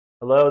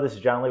Hello, this is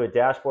John Lee with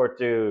Dashboard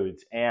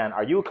Dudes. And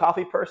are you a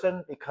coffee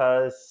person?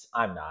 Because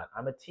I'm not.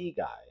 I'm a tea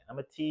guy. I'm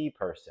a tea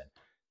person.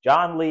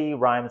 John Lee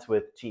rhymes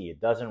with tea. It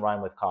doesn't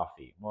rhyme with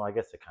coffee. Well, I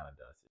guess it kind of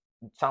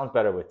does. It sounds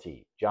better with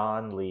tea.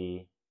 John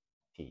Lee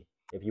tea.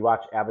 If you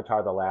watch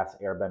Avatar The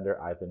Last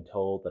Airbender, I've been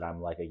told that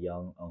I'm like a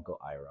young Uncle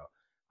Iroh.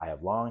 I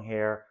have long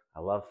hair. I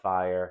love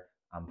fire.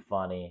 I'm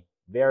funny,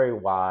 very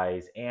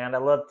wise, and I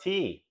love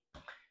tea.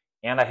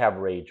 And I have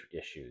rage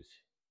issues.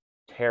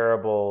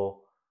 Terrible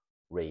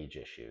rage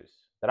issues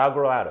that I'll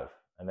grow out of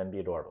and then be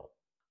adorable.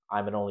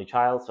 I'm an only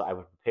child, so I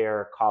would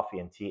prepare coffee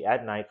and tea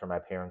at night for my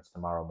parents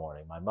tomorrow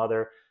morning. My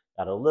mother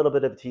got a little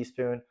bit of a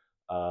teaspoon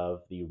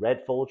of the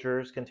red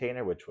Folgers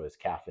container, which was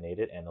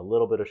caffeinated, and a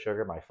little bit of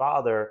sugar. My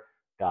father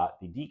got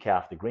the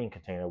decaf, the green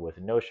container with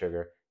no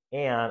sugar,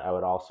 and I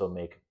would also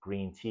make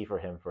green tea for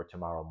him for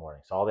tomorrow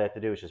morning. So all they have to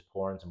do is just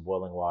pour in some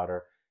boiling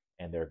water,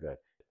 and they're good.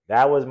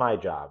 That was my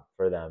job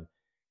for them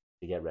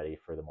to get ready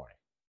for the morning.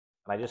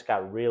 And I just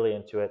got really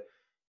into it.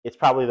 It's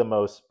probably the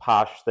most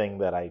posh thing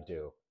that I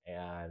do,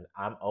 and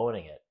I'm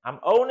owning it. I'm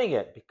owning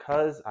it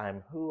because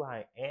I'm who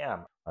I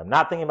am. I'm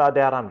not thinking about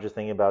data, I'm just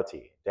thinking about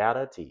tea.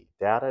 Data, tea,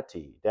 data,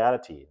 tea,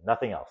 data, tea.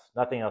 Nothing else.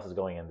 Nothing else is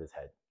going in this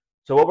head.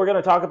 So what we're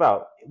going to talk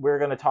about, we're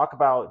going to talk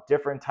about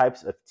different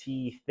types of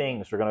tea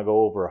things. We're going to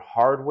go over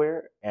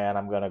hardware, and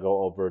I'm going to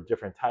go over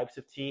different types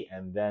of tea,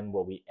 and then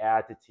what we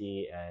add to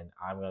tea, and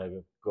I'm going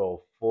to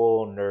go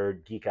full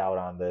nerd geek out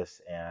on this,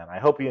 and I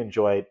hope you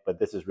enjoy it, but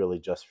this is really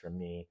just for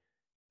me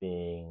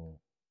being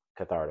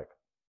cathartic.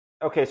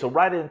 Okay, so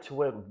right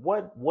into it.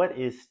 What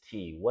is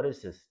tea? What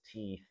is this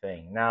tea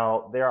thing?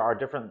 Now, there are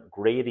different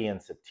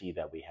gradients of tea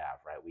that we have,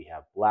 right? We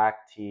have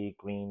black tea,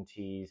 green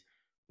teas,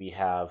 we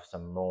have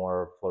some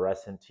more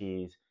fluorescent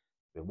teas,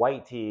 we have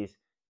white teas,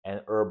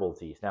 and herbal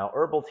teas. Now,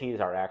 herbal teas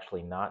are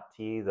actually not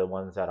tea. The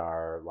ones that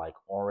are like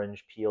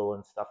orange peel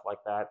and stuff like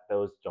that,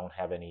 those don't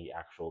have any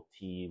actual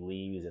tea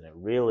leaves in it.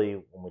 Really,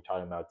 when we're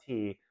talking about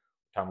tea,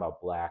 we're talking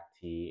about black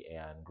tea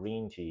and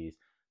green teas.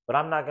 But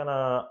I'm not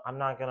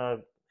gonna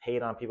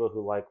hate on people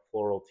who like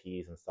floral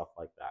teas and stuff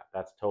like that.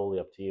 That's totally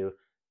up to you,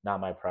 not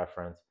my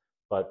preference,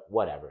 but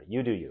whatever.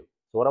 You do you.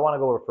 So what I want to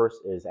go over first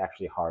is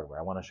actually hardware.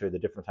 I want to show you the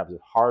different types of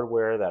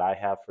hardware that I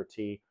have for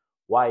tea,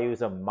 why I use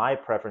them, my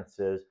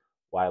preferences,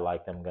 why I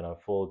like them. I'm going to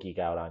full geek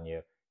out on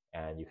you,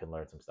 and you can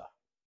learn some stuff.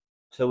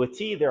 So with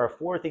tea, there are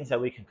four things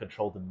that we can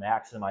control to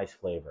maximize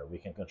flavor. We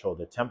can control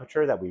the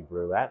temperature that we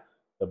brew at,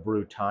 the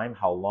brew time,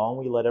 how long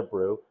we let it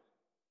brew.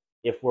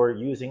 If we're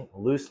using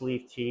loose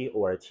leaf tea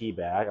or a tea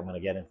bag, I'm going to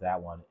get into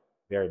that one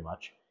very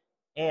much.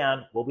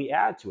 And what we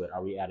add to it,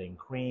 are we adding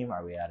cream?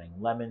 Are we adding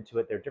lemon to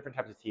it? There are different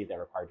types of tea that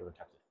require different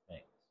types of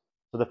things.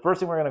 So the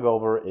first thing we're going to go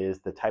over is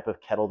the type of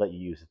kettle that you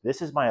use.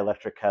 This is my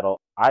electric kettle.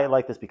 I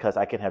like this because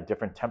I can have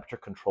different temperature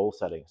control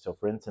settings. So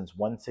for instance,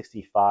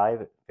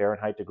 165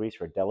 Fahrenheit degrees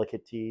for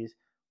delicate teas,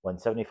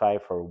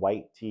 175 for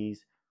white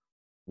teas,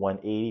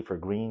 180 for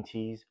green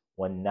teas,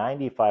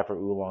 195 for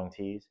oolong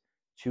teas,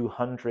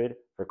 200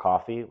 for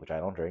coffee, which I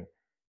don't drink,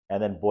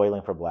 and then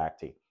boiling for black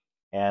tea.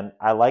 And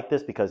I like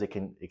this because it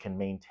can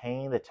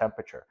maintain the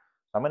temperature.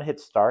 So I'm going to hit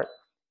start,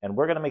 and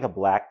we're going to make a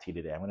black tea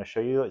today. I'm going to show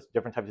you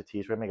different types of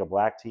teas. We're going to make a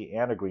black tea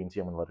and a green tea.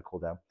 I'm going to let it cool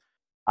down.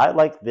 I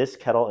like this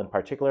kettle in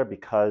particular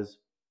because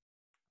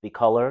the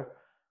color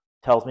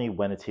tells me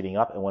when it's heating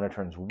up, and when it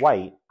turns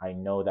white, I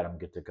know that I'm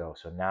good to go.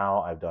 So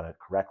now I've done it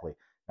correctly.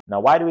 Now,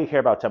 why do we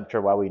care about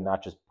temperature? Why do we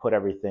not just put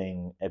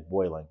everything at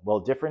boiling? Well,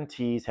 different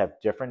teas have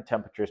different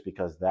temperatures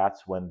because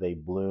that's when they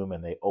bloom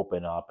and they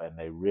open up and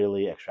they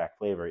really extract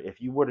flavor. If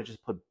you were to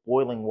just put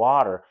boiling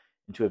water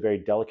into a very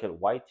delicate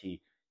white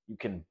tea, you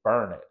can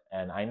burn it.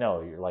 And I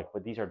know you're like,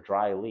 but these are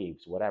dry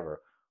leaves,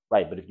 whatever.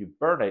 Right, but if you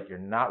burn it, you're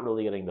not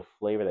really getting the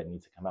flavor that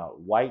needs to come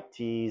out. White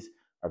teas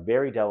are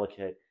very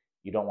delicate.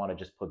 You don't want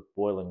to just put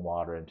boiling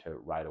water into it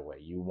right away.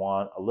 You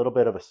want a little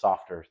bit of a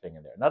softer thing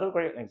in there. Another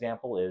great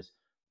example is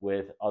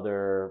with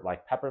other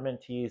like peppermint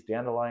teas,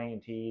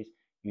 dandelion teas.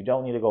 You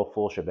don't need to go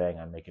full shebang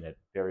on making it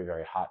very,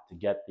 very hot to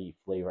get the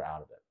flavor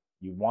out of it.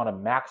 You want to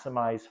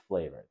maximize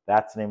flavor.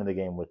 That's the name of the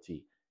game with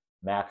tea.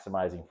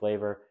 Maximizing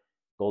flavor.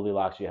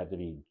 Goldilocks, you have to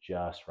be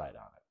just right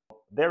on it.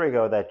 There we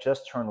go. That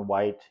just turned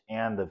white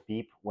and the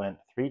beep went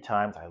 3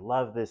 times. I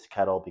love this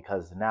kettle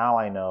because now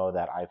I know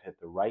that I've hit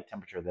the right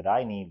temperature that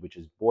I need, which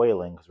is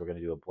boiling, because we're going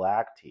to do a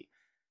black tea.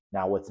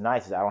 Now what's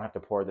nice is I don't have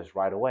to pour this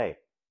right away.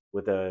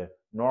 With a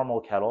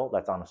normal kettle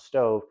that's on a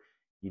stove,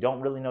 you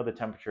don't really know the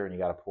temperature and you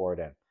got to pour it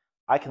in.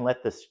 I can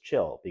let this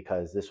chill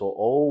because this will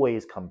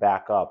always come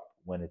back up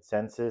when it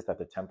senses that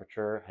the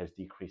temperature has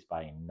decreased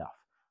by enough.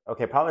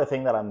 Okay, probably the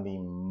thing that I'm the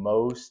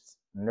most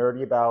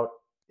nerdy about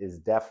is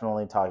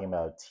definitely talking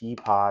about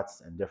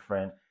teapots and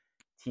different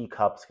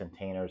teacups,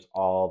 containers,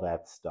 all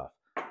that stuff.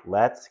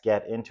 Let's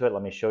get into it.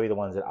 Let me show you the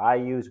ones that I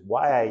use,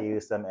 why I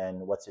use them,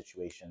 and what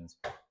situations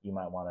you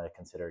might want to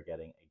consider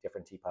getting a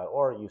different teapot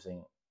or using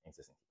an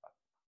existing teapot.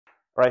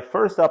 All right,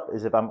 first up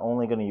is if I'm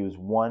only going to use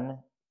 1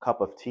 cup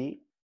of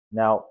tea.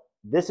 Now,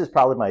 this is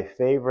probably my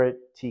favorite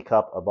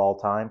teacup of all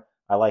time.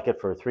 I like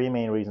it for 3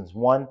 main reasons.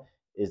 One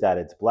is that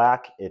it's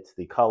black. It's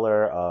the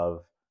color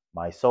of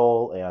my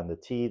soul and the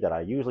tea that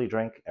I usually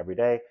drink every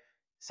day.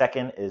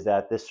 Second is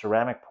that this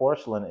ceramic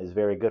porcelain is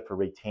very good for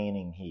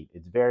retaining heat.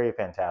 It's very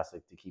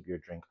fantastic to keep your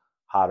drink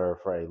hotter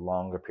for a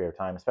longer period of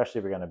time, especially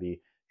if you're going to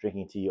be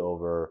drinking tea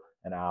over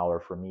an hour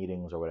for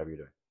meetings or whatever you're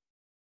doing.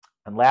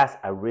 And last,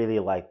 I really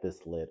like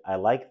this lid. I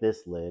like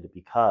this lid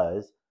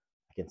because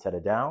I can set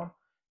it down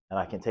and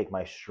I can take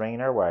my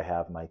strainer where I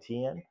have my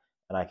tea in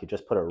and I could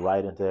just put it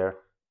right into there.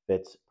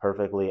 Fits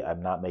perfectly.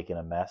 I'm not making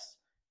a mess.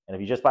 And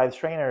if you just buy the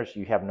strainers,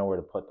 you have nowhere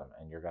to put them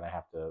and you're going to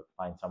have to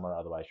find somewhere.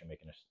 Otherwise, you're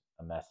making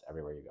a mess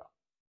everywhere you go.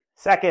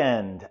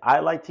 Second, I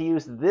like to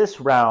use this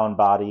round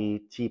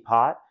body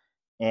teapot,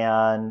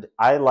 and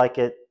I like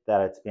it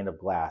that it's made of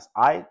glass.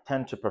 I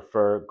tend to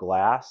prefer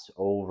glass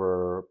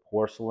over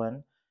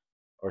porcelain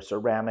or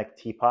ceramic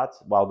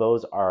teapots. While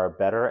those are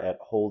better at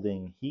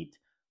holding heat,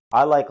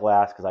 I like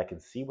glass because I can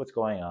see what's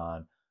going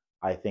on.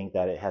 I think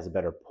that it has a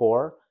better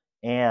pour,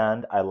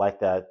 and I like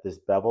that this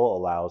bevel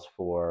allows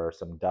for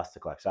some dust to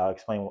collect. So I'll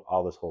explain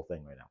all this whole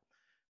thing right now.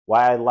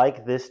 Why I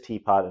like this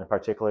teapot in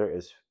particular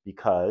is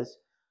because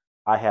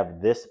I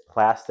have this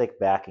plastic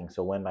backing,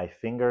 so when my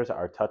fingers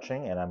are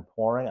touching and I'm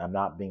pouring, I'm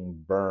not being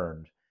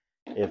burned.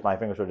 If my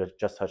fingers were to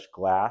just touch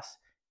glass,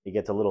 it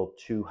gets a little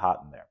too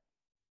hot in there.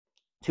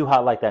 Too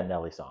hot like that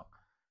Nelly song.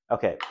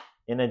 Okay,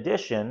 in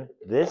addition,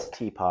 this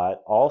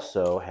teapot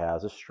also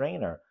has a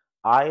strainer.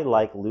 I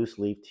like loose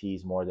leaf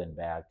teas more than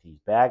bag teas.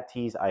 Bag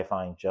teas, I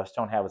find, just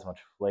don't have as much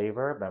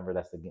flavor. Remember,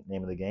 that's the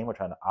name of the game. We're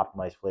trying to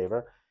optimize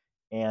flavor.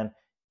 And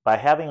by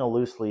having a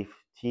loose leaf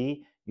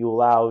tea, you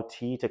allow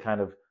tea to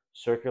kind of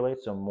circulate,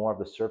 so more of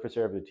the surface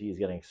area of the tea is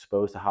getting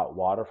exposed to hot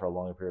water for a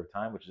longer period of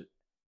time, which is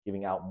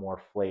giving out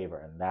more flavor,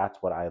 and that's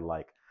what I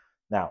like.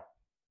 Now,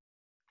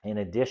 in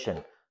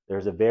addition,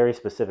 there's a very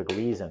specific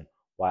reason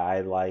why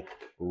I like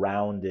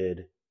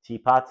rounded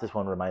teapots. This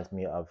one reminds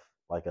me of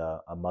like a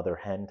mother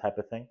hen type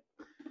of thing.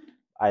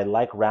 I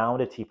like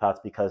rounded teapots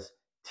because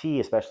tea,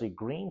 especially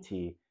green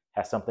tea,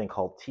 has something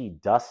called tea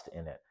dust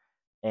in it.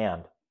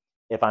 And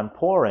if I'm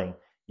pouring,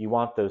 you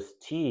want those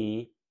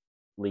tea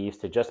leaves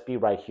to just be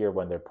right here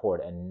when they're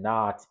poured and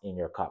not in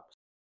your cups.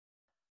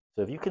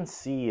 So if you can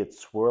see it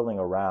swirling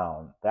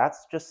around,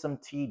 that's just some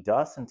tea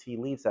dust and tea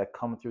leaves that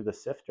come through the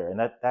sifter. And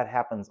that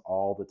happens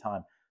all the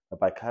time.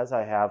 But because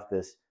I have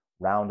this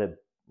rounded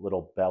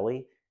little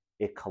belly,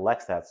 it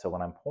collects that. So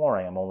when I'm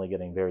pouring, I'm only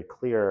getting very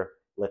clear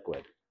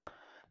liquid.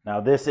 Now,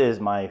 this is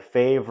my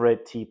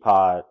favorite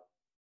teapot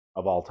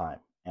of all time,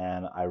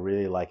 and I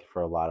really like it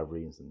for a lot of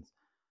reasons.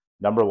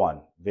 Number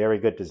one, very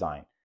good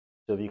design.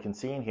 So if you can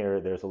see in here,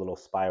 there's a little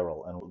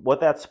spiral. And what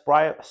that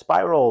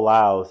spiral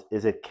allows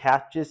is it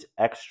catches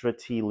extra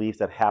tea leaves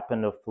that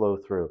happen to flow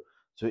through.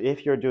 So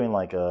if you're doing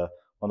like one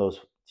of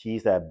those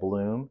teas that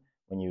bloom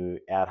when you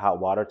add hot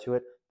water to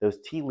it, those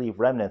tea leaf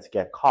remnants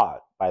get caught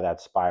by that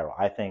spiral.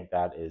 I think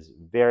that is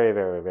very,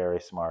 very,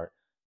 very smart.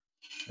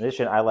 In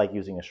addition, I like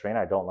using a strainer.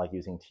 I don't like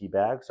using tea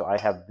bags. So I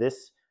have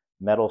this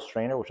metal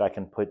strainer, which I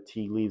can put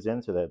tea leaves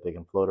in so that they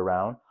can float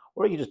around.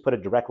 Or you can just put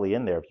it directly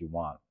in there if you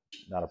want.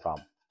 Not a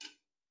problem.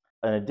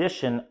 In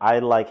addition, I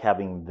like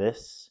having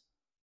this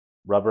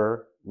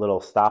rubber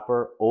little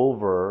stopper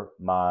over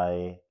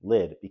my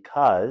lid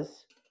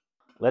because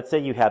let's say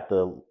you have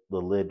the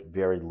lid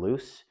very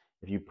loose.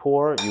 If you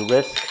pour, you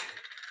risk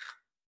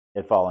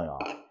it falling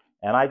off.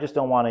 And I just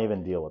don't want to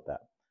even deal with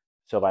that.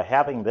 So by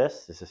having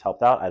this has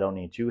helped out. I don't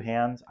need two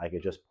hands. I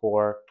could just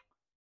pour,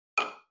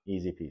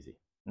 easy peasy.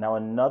 Now,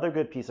 another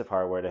good piece of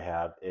hardware to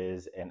have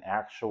is an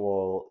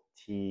actual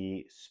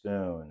tea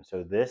spoon.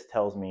 So this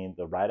tells me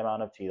the right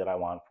amount of tea that I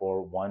want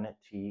for 1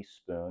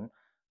 teaspoon.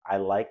 I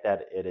like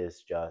that it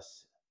is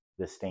just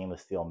this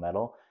stainless steel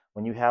metal.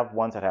 When you have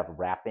ones that have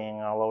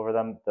wrapping all over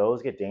them,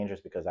 those get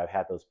dangerous because I've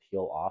had those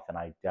peel off, and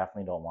I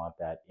definitely don't want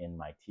that in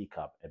my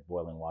teacup at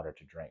boiling water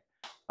to drink.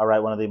 All right,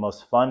 one of the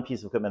most fun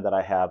pieces of equipment that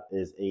I have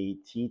is a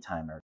tea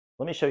timer.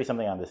 Let me show you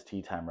something on this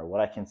tea timer.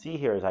 What I can see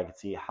here is I can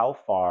see how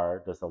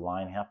far does the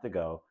line have to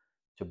go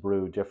to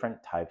brew different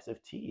types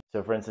of tea.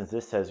 So for instance,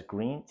 this says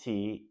green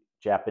tea,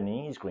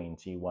 Japanese green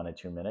tea, 1 to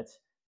 2 minutes.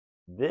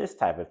 This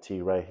type of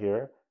tea right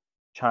here,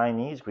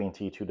 Chinese green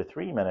tea, 2 to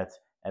 3 minutes.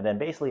 And then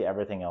basically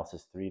everything else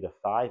is 3 to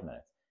 5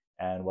 minutes.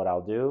 And what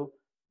I'll do,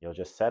 you'll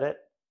just set it,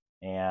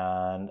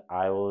 and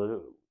I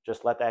will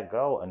just let that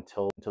go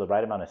until the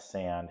right amount of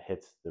sand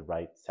hits the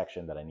right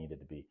section that I need it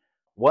to be.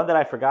 One that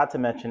I forgot to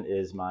mention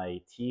is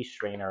my tea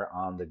strainer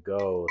on the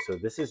go. So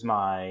this is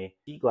my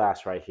tea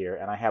glass right here,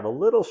 and I have a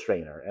little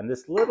strainer. And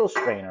this little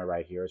strainer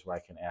right here is where I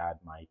can add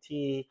my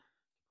tea,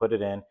 put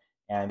it in.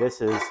 And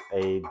this is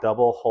a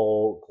double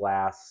hole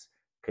glass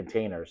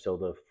container. So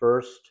the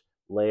first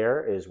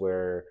layer is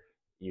where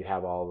you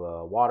have all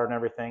the water and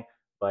everything,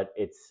 but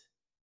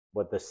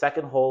the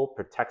second hole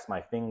protects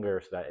my finger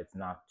so that it's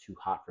not too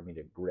hot for me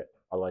to grip.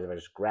 Otherwise, if I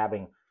was just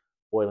grabbing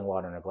boiling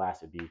water in a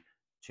glass, it'd be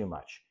too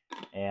much.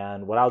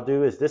 And what I'll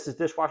do is, this is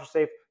dishwasher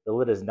safe. The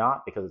lid is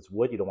not, because it's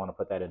wood. You don't want to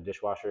put that in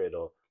dishwasher.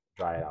 It'll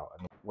dry it out.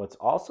 And what's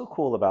also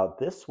cool about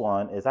this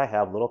one is I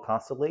have little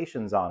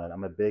constellations on it.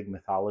 I'm a big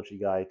mythology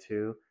guy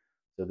too.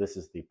 So this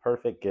is the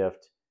perfect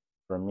gift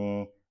for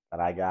me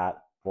that I got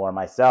for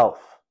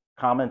myself.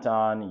 Comment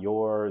on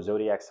your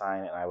zodiac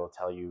sign and I will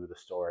tell you the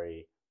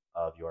story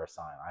of your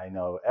sign. I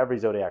know every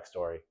zodiac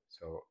story,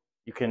 so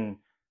you can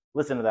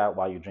listen to that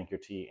while you drink your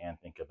tea and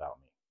think about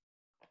me.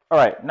 All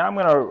right, now I'm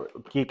going to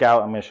geek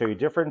out. I'm going to show you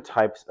different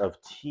types of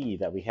tea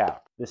that we have.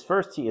 This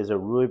first tea is a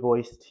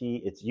rooibos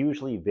tea. It's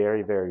usually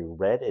very, very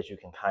red, as you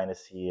can kind of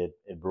see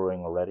it brewing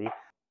already.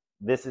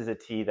 This is a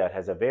tea that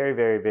has a very,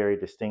 very, very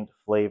distinct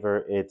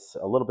flavor. It's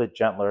a little bit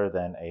gentler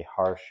than a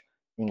harsh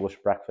English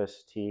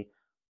breakfast tea,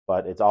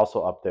 but it's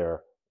also up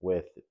there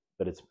with,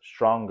 but it's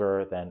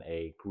stronger than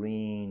a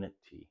green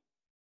tea.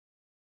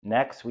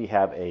 Next, we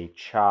have a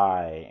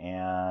chai,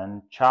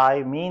 and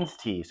chai means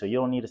tea, so you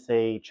don't need to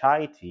say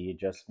chai tea, it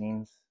just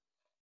means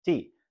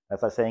tea.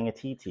 That's like saying a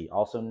tea.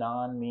 Also,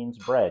 naan means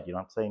bread. You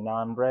don't have to say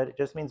naan bread, it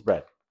just means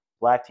bread.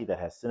 Black tea that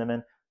has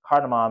cinnamon,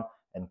 cardamom,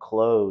 and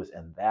cloves,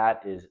 and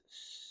that is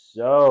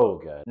so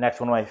good. Next,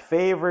 one of my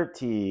favorite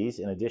teas,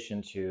 in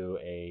addition to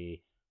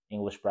a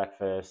English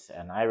breakfast,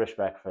 an Irish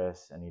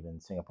breakfast, and even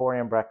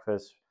Singaporean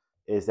breakfast,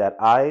 is that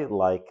I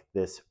like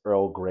this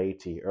Earl Grey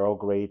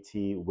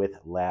tea with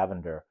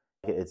lavender.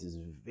 It's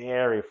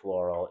very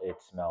floral, it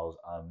smells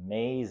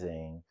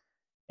amazing.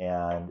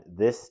 And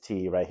this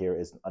tea right here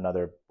is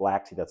another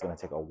black tea that's going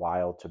to take a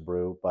while to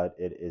brew, but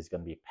it is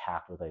going to be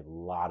packed with a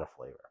lot of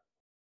flavor.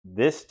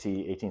 This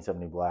tea,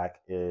 1870 Black,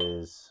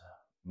 is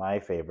my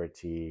favorite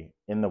tea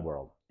in the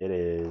world. It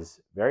is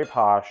very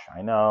posh.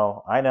 I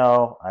know,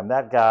 I'm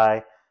that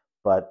guy,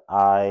 but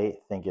I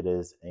think it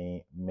is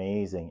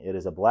amazing. It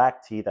is a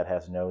black tea that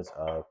has notes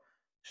of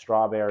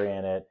strawberry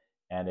in it,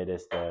 and it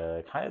is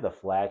the kind of the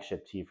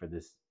flagship tea for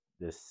this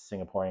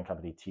Singaporean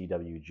company,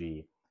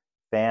 TWG.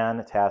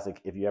 Fantastic.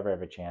 If you ever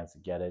have a chance to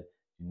get it,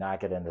 do not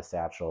get in the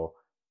satchel.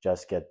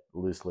 Just get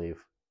loose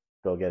leaf.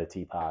 Go get a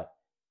teapot.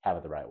 Have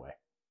it the right way.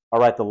 All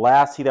right, the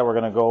last tea that we're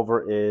going to go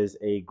over is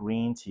a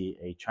green tea,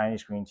 a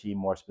Chinese green tea,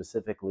 more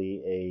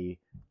specifically a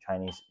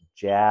Chinese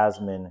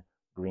jasmine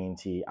green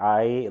tea.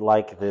 I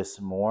like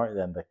this more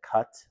than the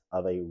cut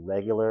of a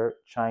regular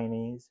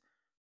Chinese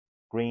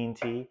green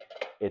tea.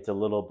 It's a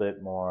little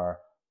bit more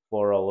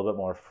floral, a little bit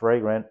more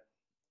fragrant.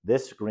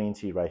 This green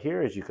tea right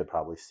here, as you could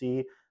probably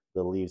see,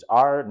 the leaves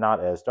are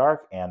not as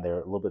dark and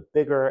they're a little bit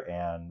bigger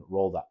and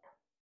rolled up.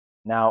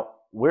 Now,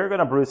 we're going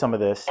to brew some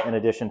of this in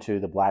addition to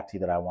the black tea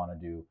that I want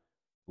to do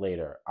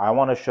later. I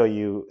want to show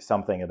you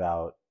something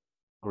about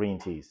green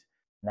teas.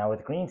 Now,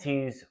 with green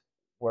teas,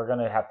 we're going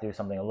to have to do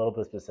something a little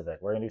bit specific.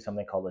 We're going to do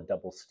something called a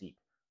double steep.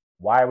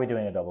 Why are we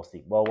doing a double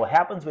steep? Well, what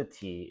happens with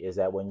tea is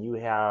that when you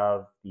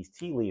have these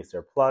tea leaves,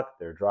 they're plucked,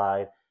 they're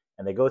dried,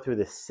 and they go through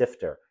this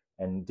sifter,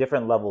 and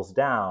different levels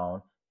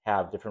down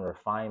have different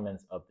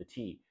refinements of the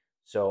tea.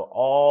 So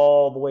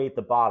all the way at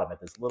the bottom,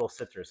 at this little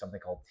sifter, is something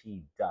called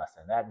tea dust,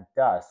 and that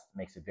dust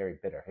makes it very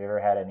bitter. Have you ever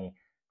had any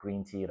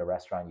green tea at a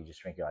restaurant? You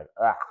just drink, you're like,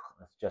 ugh,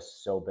 it's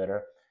just so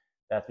bitter.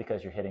 That's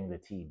because you're hitting the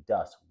tea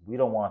dust. We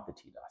don't want the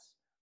tea dust.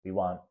 We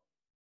want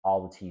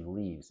all the tea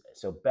leaves.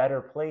 So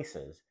better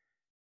places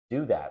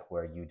do that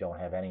where you don't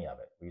have any of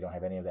it, where you don't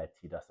have any of that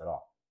tea dust at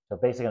all. So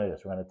basically, we're going to do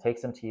this. We're going to take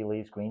some tea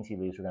leaves, green tea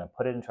leaves. We're going to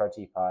put it into our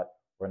teapot.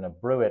 We're going to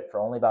brew it for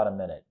only about a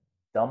minute.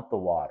 Dump the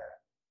water,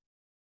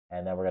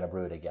 and then we're going to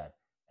brew it again.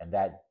 And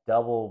that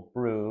double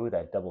brew,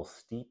 that double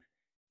steep,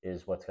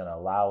 is what's going to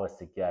allow us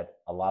to get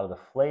a lot of the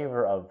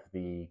flavor of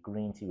the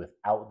green tea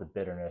without the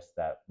bitterness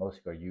that most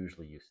people are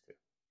usually used to.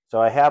 So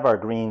I have our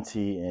green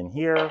tea in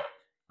here.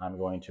 I'm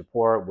going to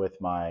pour it with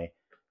my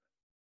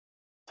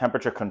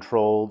temperature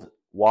controlled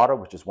water,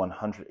 which is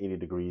 180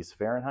 degrees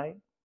Fahrenheit.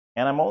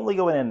 And I'm only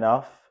going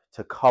enough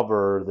to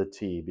cover the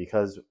tea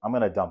because I'm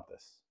going to dump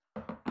this.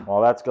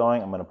 While that's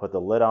going, I'm going to put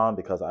the lid on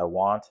because I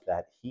want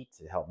that heat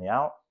to help me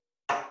out.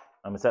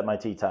 I'm going to set my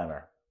tea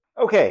timer.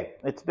 Okay,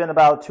 it's been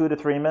about 2 to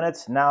 3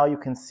 minutes. Now you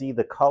can see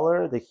the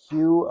color, the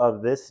hue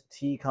of this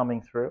tea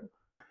coming through.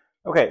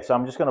 Okay, so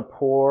I'm just going to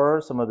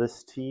pour some of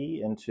this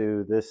tea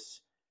into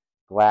this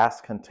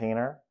glass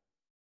container.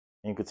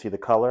 And you can see the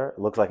color. It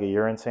looks like a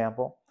urine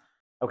sample.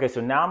 Okay, so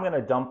now I'm going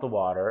to dump the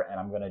water and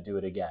I'm going to do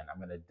it again. I'm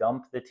going to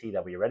dump the tea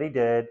that we already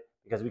did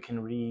because we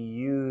can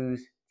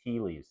reuse tea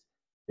leaves.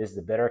 This is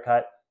the bitter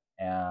cut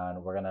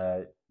and we're going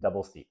to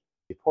double steep.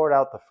 We poured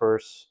out the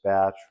first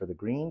batch for the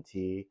green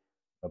tea.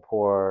 I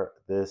pour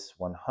this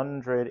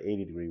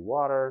 180 degree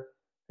water,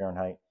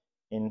 Fahrenheit,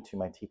 into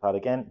my teapot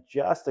again,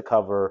 just to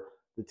cover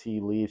the tea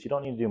leaves. You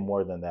don't need to do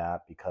more than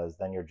that because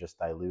then you're just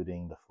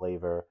diluting the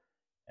flavor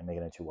and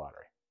making it too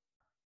watery.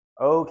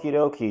 Okie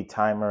dokie,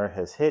 timer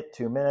has hit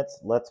 2 minutes.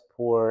 Let's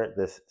pour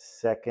this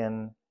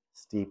second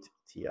steeped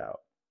tea out.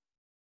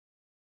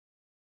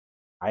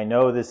 I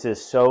know this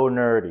is so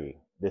nerdy.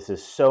 This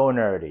is so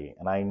nerdy,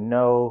 and I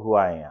know who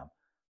I am.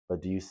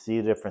 But do you see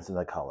the difference in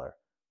the color?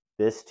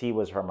 This tea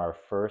was from our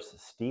first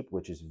steep,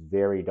 which is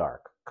very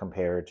dark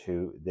compared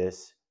to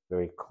this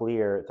very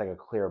clear, it's like a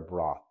clear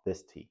broth,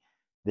 this tea.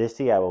 This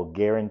tea, I will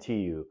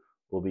guarantee you,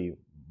 will be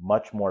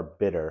much more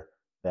bitter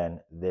than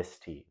this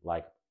tea,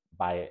 like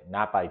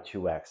not by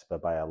 2x,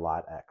 but by a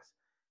lot x.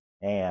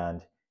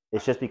 And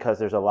it's just because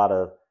there's a lot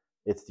of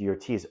It's your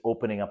tea is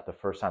opening up the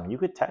first time. You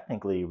could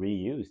technically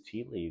reuse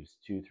tea leaves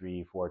 2,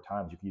 3, 4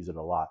 times. You can use it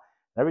a lot.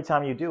 And every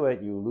time you do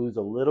it, you lose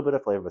a little bit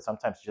of flavor, but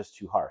sometimes it's just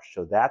too harsh.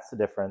 So that's the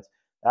difference.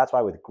 That's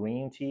why with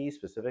green tea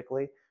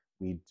specifically,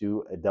 we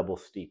do a double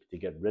steep to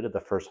get rid of the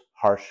first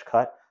harsh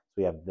cut. So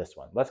we have this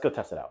one. Let's go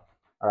test it out.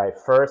 All right,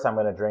 first I'm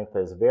going to drink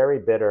this very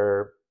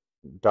bitter,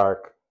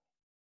 dark,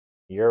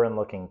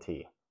 urine-looking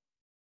tea.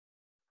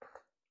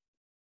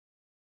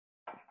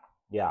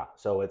 Yeah,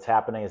 so what's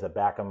happening is the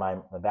back of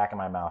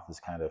my mouth is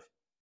kind of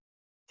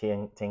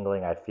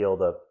tingling. I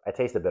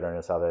taste the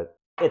bitterness of it.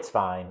 It's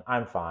fine.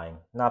 I'm fine.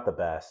 Not the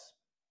best,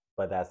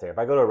 but that's there. If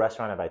I go to a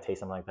restaurant, if I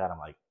taste something like that, I'm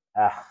like,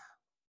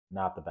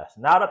 not the best.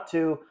 Not up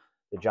to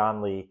the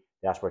John Lee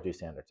Dashboard 2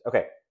 standards.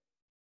 Okay,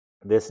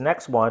 this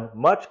next one,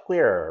 much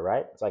clearer,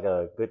 right? It's like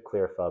a good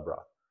clear pho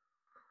broth.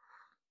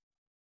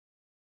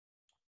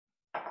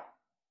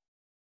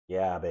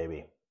 Yeah,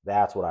 baby.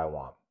 That's what I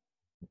want.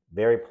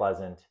 Very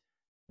pleasant,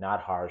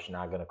 not harsh,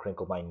 not going to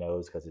crinkle my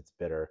nose because it's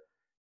bitter.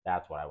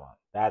 That's what I want.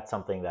 That's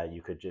something that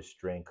you could just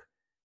drink,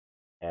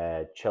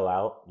 chill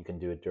out. You can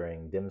do it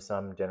during dim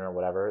sum, dinner,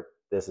 whatever.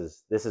 This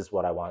is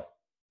what I want.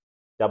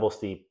 Double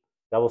steep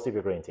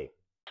your green tea.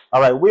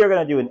 All right, we are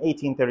going to do an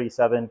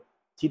 1837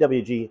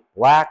 TWG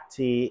black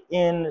tea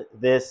in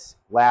this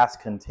glass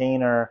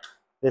container.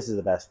 This is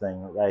the best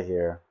thing right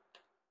here.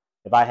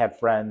 If I had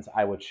friends,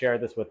 I would share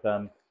this with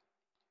them,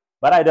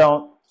 but I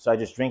don't, so I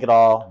just drink it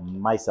all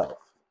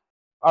myself.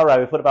 All right,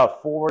 we put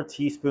about 4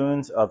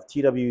 teaspoons of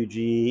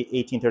TWG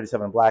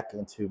 1837 black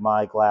into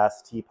my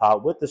glass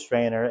teapot with the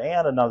strainer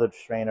and another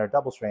strainer,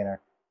 double strainer,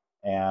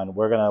 and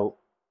we're gonna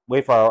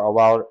wait for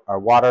our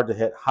water to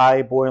hit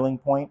high boiling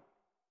point.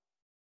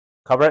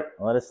 Cover it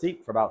and let it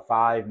steep for about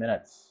 5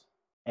 minutes.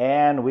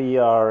 And we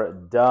are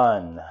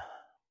done.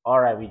 All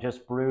right, we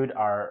just brewed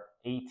our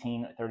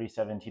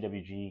 1837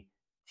 TWG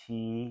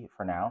tea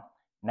for now.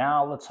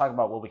 Now let's talk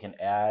about what we can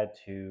add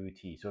to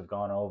tea. So we've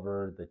gone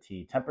over the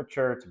tea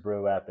temperature to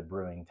brew at the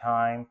brewing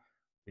time.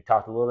 We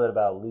talked a little bit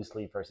about loose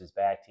leaf versus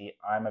bag tea.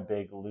 I'm a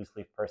big loose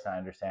leaf person. I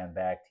understand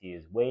bag tea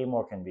is way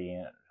more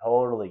convenient.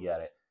 Totally get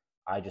it.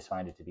 I just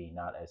find it to be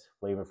not as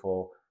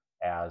flavorful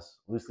as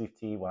loose leaf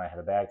tea. When I have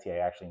a bag tea, I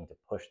actually need to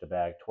push the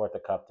bag toward the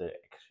cup to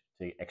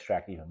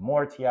extract even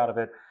more tea out of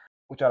it,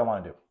 which I don't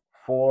want to do.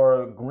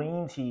 For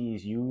green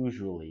teas,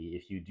 usually,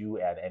 if you do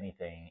add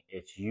anything,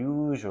 it's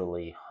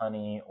usually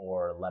honey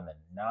or lemon,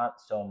 not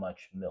so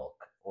much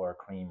milk or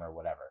cream or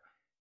whatever.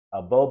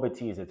 A boba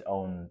tea is its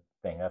own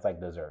thing. That's like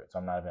dessert, so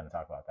I'm not even going to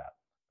talk about that.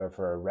 But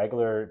for a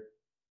regular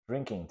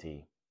drinking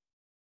tea,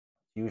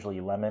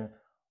 usually lemon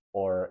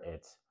or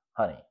it's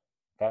honey,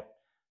 okay?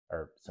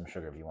 Or some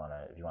sugar if you want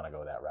to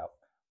go that route.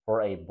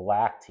 For a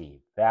black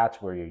tea, that's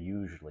where you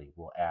usually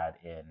will add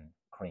in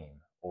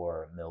cream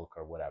or milk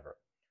or whatever.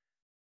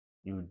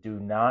 You do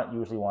not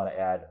usually want to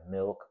add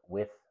milk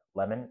with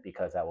lemon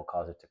because that will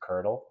cause it to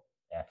curdle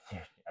and you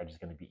are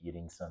just going to be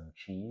eating some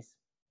cheese.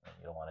 And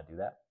you don't want to do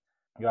that.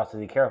 You also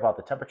need to be careful about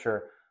the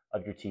temperature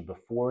of your tea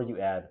before you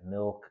add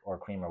milk or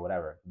cream or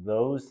whatever.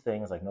 Those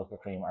things like milk or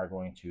cream are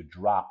going to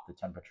drop the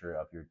temperature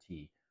of your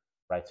tea,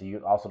 right? So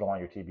you also don't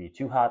want your tea to be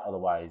too hot,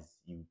 otherwise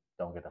you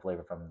don't get the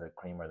flavor from the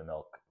cream or the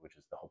milk, which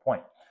is the whole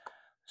point.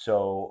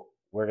 So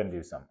we're going to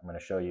do some. I'm going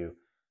to show you.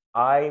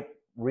 I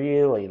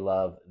really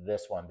love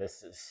this one.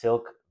 This is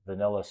Silk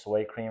Vanilla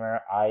Soy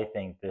Creamer. I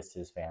think this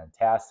is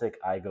fantastic.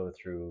 I go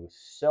through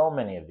so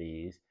many of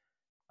these.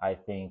 I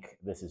think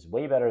this is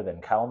way better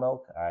than cow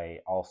milk. I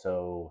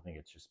also think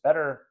it's just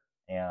better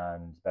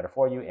and better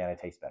for you, and it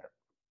tastes better.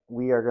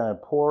 We are going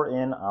to pour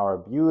in our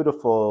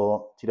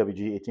beautiful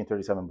TWG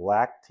 1837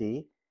 black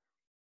tea.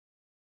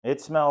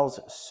 It smells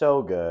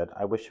so good.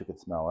 I wish you could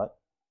smell it.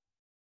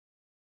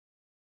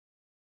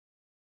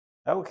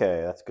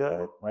 Okay, that's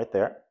good right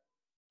there.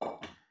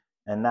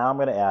 And now I'm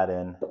going to add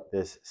in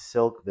this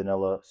Silk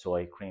Vanilla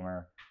Soy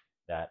Creamer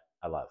that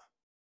I love.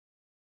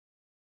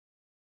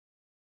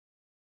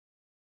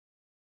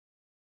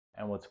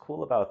 And what's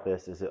cool about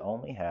this is it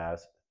only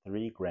has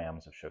 3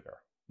 grams of sugar.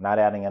 I'm not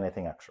adding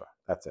anything extra.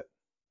 That's it.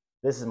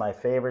 This is my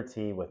favorite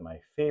tea with my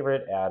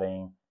favorite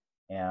adding,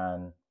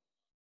 and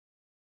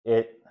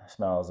it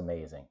smells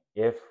amazing.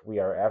 If we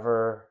are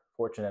ever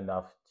fortunate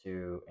enough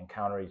to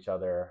encounter each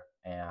other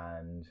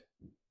and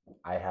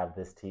I have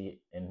this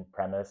tea in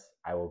premise,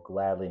 I will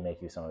gladly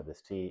make you some of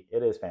this tea.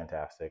 It is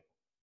fantastic.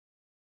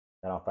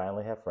 Then I'll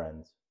finally have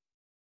friends.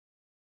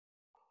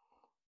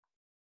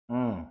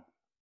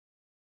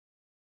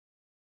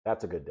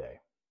 That's a good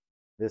day.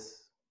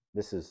 This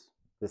is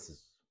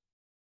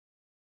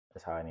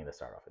how I need to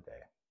start off a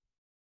day.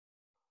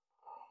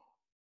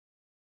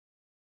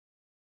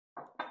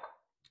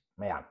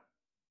 Man,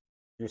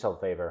 do yourself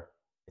a favor.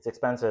 It's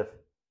expensive,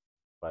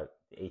 but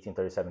the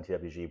 1837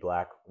 TWG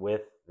Black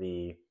with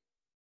the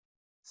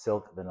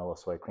Silk Vanilla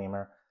Soy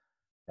Creamer,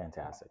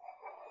 fantastic.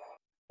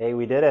 Hey,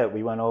 we did it.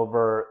 We went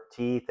over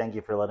tea. Thank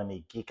you for letting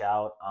me geek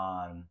out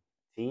on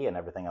tea and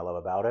everything I love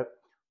about it.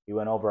 We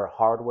went over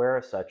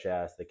hardware such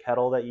as the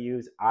kettle that you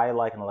use. I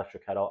like an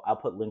electric kettle. I'll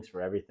put links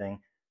for everything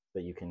so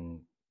that you can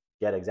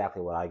get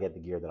exactly what I get, the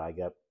gear that I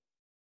get.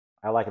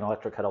 I like an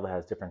electric kettle that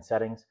has different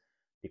settings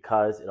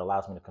because it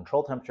allows me to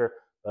control temperature,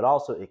 but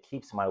also it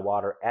keeps my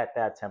water at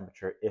that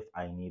temperature if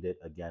I need it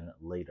again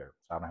later.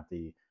 So I don't have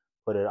to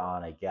put it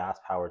on a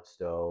gas-powered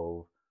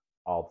stove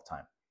all the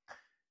time.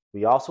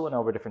 We also went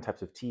over different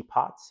types of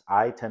teapots.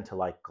 I tend to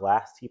like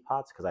glass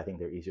teapots because I think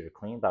they're easier to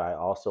clean, but I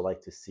also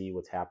like to see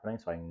what's happening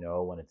so I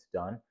know when it's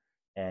done.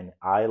 And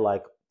I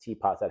like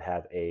teapots that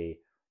have a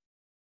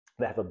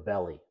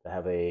belly, that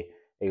have a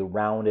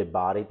rounded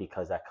body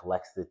because that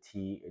collects the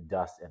tea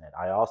dust in it.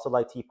 I also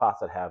like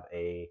teapots that have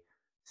a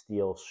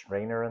steel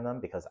strainer in them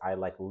because I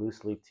like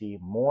loose leaf tea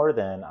more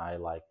than I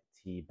like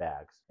tea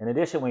bags. In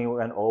addition, we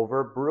went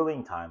over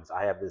brewing times.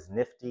 I have this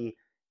nifty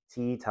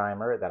tea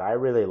timer that I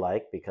really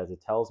like because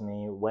it tells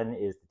me when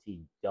is the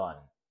tea done.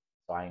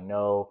 So I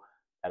know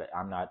that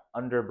I'm not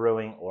under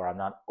brewing or I'm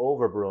not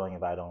over brewing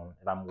if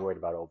I'm worried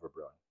about over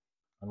brewing.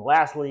 And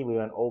lastly, we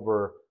went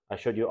over, I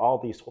showed you all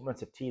these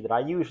supplements of tea that I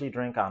usually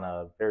drink on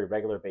a very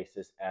regular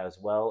basis, as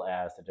well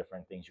as the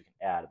different things you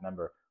can add.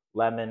 Remember,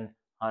 lemon,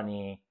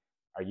 honey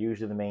are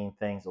usually the main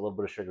things, a little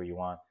bit of sugar you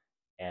want,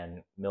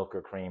 and milk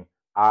or cream.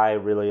 I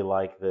really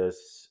like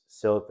this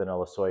Silk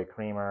Vanilla Soy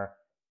Creamer.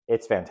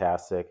 It's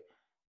fantastic.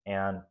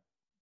 And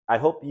I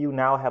hope you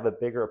now have a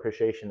bigger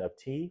appreciation of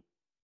tea.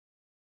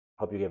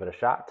 Hope you give it a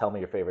shot. Tell me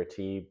your favorite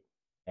tea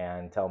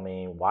and tell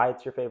me why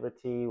it's your favorite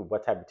tea.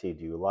 What type of tea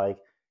do you like?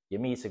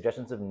 Give me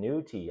suggestions of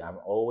new tea. I'm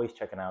always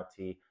checking out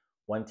tea.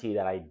 One tea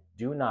that I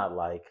do not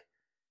like,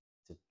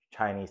 it's a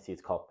Chinese tea.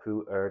 It's called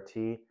pu-erh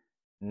tea.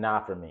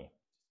 Not for me.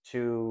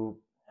 Too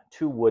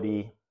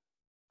woody.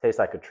 Tastes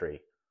like a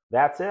tree.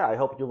 That's it. I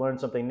hope you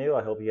learned something new.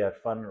 I hope you had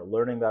fun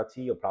learning about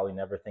tea. You'll probably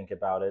never think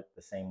about it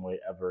the same way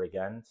ever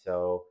again.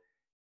 So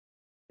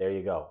there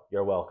you go.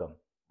 You're welcome.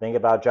 Think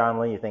about John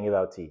Lee, you think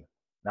about tea,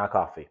 not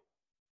coffee.